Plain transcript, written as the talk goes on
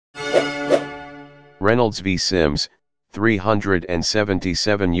Reynolds v. Sims,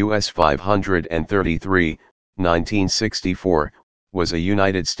 377 U.S. 533, 1964, was a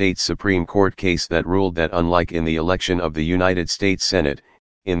United States Supreme Court case that ruled that unlike in the election of the United States Senate,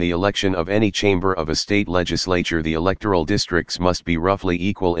 in the election of any chamber of a state legislature the electoral districts must be roughly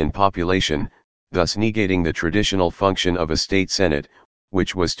equal in population, thus negating the traditional function of a state senate,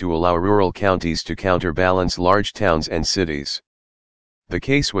 which was to allow rural counties to counterbalance large towns and cities. The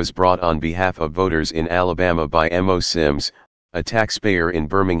case was brought on behalf of voters in Alabama by M.O. Sims, a taxpayer in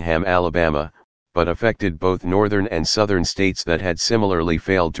Birmingham, Alabama, but affected both northern and southern states that had similarly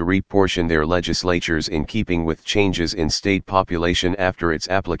failed to reapportion their legislatures in keeping with changes in state population after its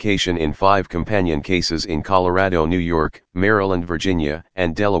application in 5 companion cases in Colorado, New York, Maryland, Virginia,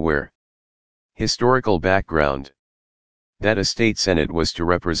 and Delaware. Historical background: that a state senate was to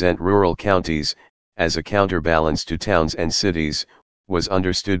represent rural counties, as a counterbalance to towns and cities, was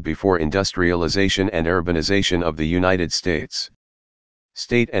understood before industrialization and urbanization of the United States.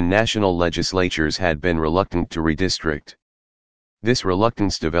 State and national legislatures had been reluctant to redistrict. This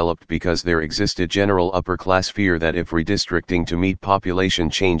reluctance developed because there existed general upper-class fear that if redistricting to meet population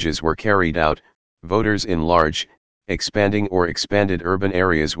changes were carried out, voters in large, expanding or expanded urban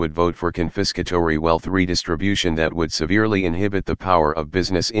areas would vote for confiscatory wealth redistribution that would severely inhibit the power of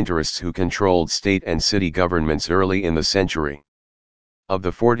business interests who controlled state and city governments early in the century. Of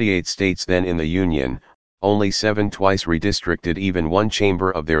the 48 states then in the Union, only 7 twice redistricted even one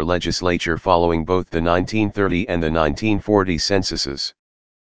chamber of their legislature following both the 1930 and the 1940 censuses.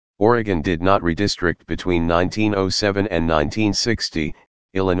 Oregon did not redistrict between 1907 and 1960,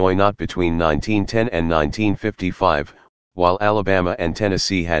 Illinois not between 1910 and 1955, while Alabama and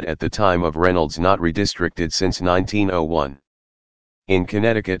Tennessee had at the time of Reynolds not redistricted since 1901. In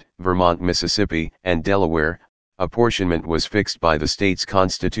Connecticut, Vermont, Mississippi, and Delaware, apportionment was fixed by the state's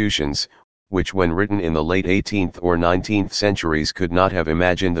constitutions, which when written in the late 18th or 19th centuries could not have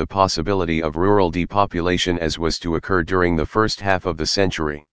imagined the possibility of rural depopulation as was to occur during the first half of the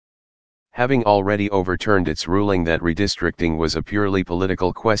century. Having already overturned its ruling that redistricting was a purely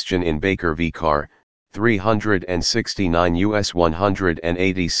political question in Baker v. Carr, 369 U.S.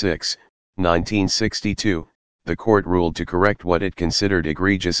 186, 1962, the court ruled to correct what it considered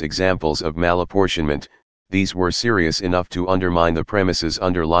egregious examples of malapportionment. These were serious enough to undermine the premises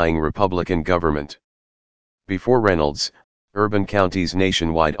underlying Republican government. Before Reynolds, urban counties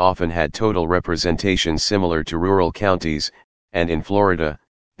nationwide often had total representation similar to rural counties, and in Florida,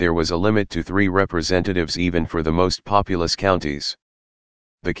 there was a limit to 3 representatives even for the most populous counties.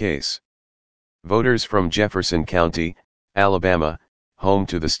 The case: voters from Jefferson County, Alabama, home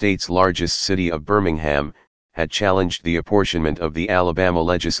to the state's largest city of Birmingham, had challenged the apportionment of the Alabama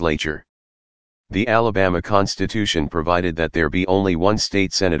legislature. The Alabama Constitution provided that there be only 1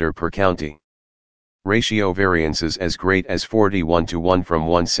 state senator per county. Ratio variances as great as 41-1 from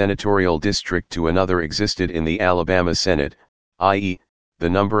one senatorial district to another existed in the Alabama Senate, i.e., the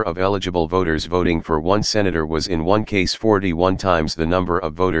number of eligible voters voting for one senator was in one case 41 times the number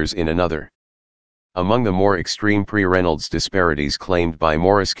of voters in another. Among the more extreme pre-Reynolds disparities claimed by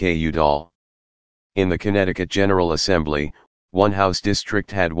Morris K. Udall. In the Connecticut General Assembly, one House district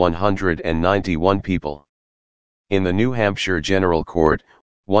had 191 people. In the New Hampshire General Court,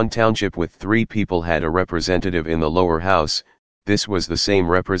 one township with 3 people had a representative in the lower house. This was the same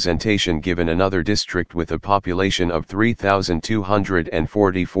representation given another district with a population of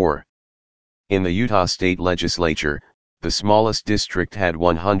 3,244. In the Utah State Legislature, the smallest district had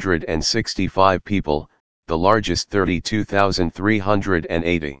 165 people, the largest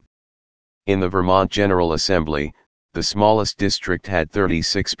 32,380. In the Vermont General Assembly, the smallest district had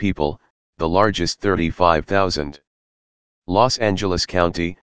 36 people, the largest 35,000. Los Angeles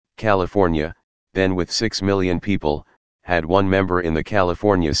County, California, then with 6 million people, had 1 member in the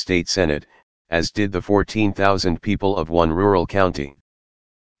California State Senate, as did the 14,000 people of one rural county.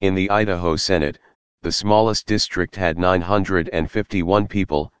 In the Idaho Senate, the smallest district had 951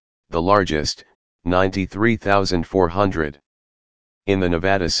 people, the largest, 93,400. In the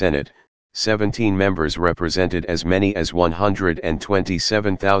Nevada Senate, 17 members represented as many as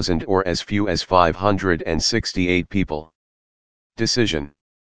 127,000 or as few as 568 people. Decision: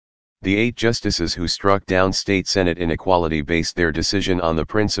 the 8 justices who struck down state Senate inequality based their decision on the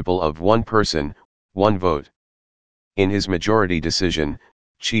principle of one person, one vote. In his majority decision,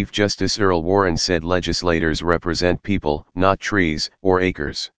 Chief Justice Earl Warren said legislators represent people, not trees or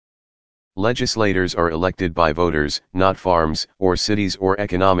acres. Legislators are elected by voters, not farms or cities or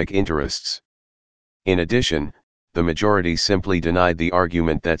economic interests. In addition, the majority simply denied the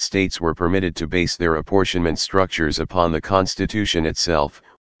argument that states were permitted to base their apportionment structures upon the Constitution itself,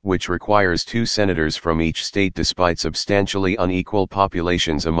 which requires 2 senators from each state despite substantially unequal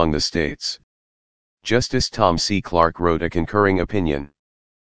populations among the states. Justice Tom C. Clark wrote a concurring opinion.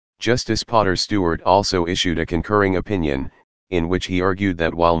 Justice Potter Stewart also issued a concurring opinion, in which he argued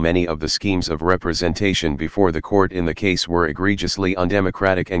that while many of the schemes of representation before the court in the case were egregiously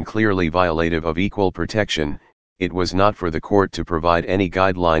undemocratic and clearly violative of equal protection, it was not for the court to provide any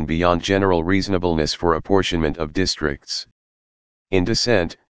guideline beyond general reasonableness for apportionment of districts. In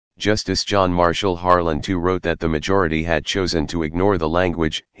dissent, Justice John Marshall Harlan II wrote that the majority had chosen to ignore the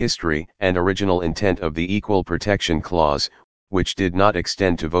language, history, and original intent of the Equal Protection Clause, which did not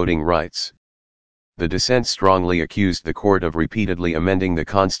extend to voting rights. The dissent strongly accused the court of repeatedly amending the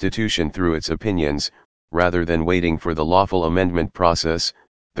Constitution through its opinions, rather than waiting for the lawful amendment process,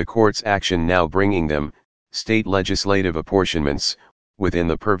 the court's action now bringing them, state legislative apportionments, within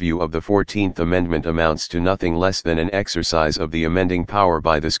the purview of the 14th Amendment amounts to nothing less than an exercise of the amending power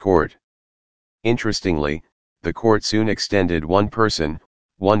by this court. Interestingly, the court soon extended one person,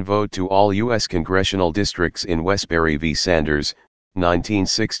 one vote to all U.S. congressional districts in Westbury v. Sanders,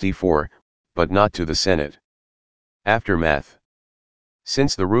 1964, but not to the Senate. Aftermath.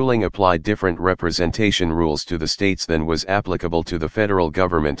 Since the ruling applied different representation rules to the states than was applicable to the federal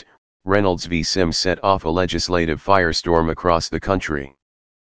government, Reynolds v. Sims set off a legislative firestorm across the country.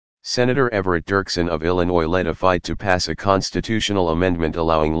 Senator Everett Dirksen of Illinois led a fight to pass a constitutional amendment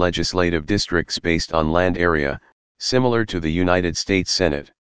allowing legislative districts based on land area, similar to the United States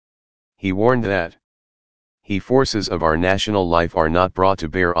Senate. He warned that forces of our national life are not brought to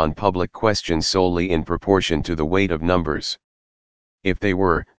bear on public questions solely in proportion to the weight of numbers. If they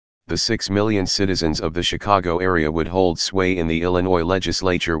were, the 6 million citizens of the Chicago area would hold sway in the Illinois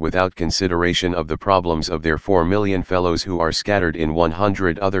legislature without consideration of the problems of their 4 million fellows who are scattered in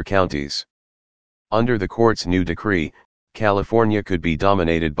 100 other counties. Under the court's new decree, California could be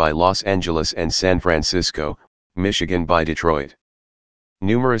dominated by Los Angeles and San Francisco, Michigan by Detroit.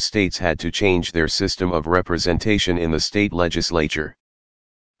 Numerous states had to change their system of representation in the state legislature.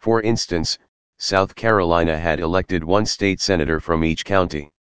 For instance, South Carolina had elected one state senator from each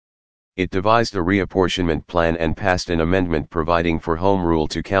county. It devised a reapportionment plan and passed an amendment providing for home rule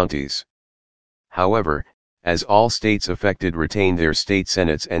to counties. However, as all states affected retained their state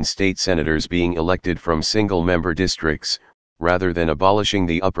senates and state senators being elected from single-member districts, rather than abolishing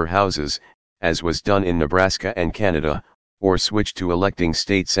the upper houses, as was done in Nebraska and Canada, or switched to electing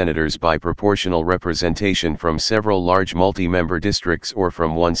state senators by proportional representation from several large multi-member districts or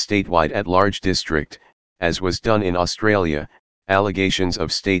from one statewide at-large district, as was done in Australia, allegations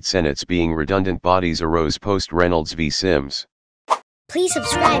of state senates being redundant bodies arose post Reynolds v. Sims. Please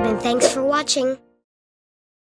subscribe and thanks for watching.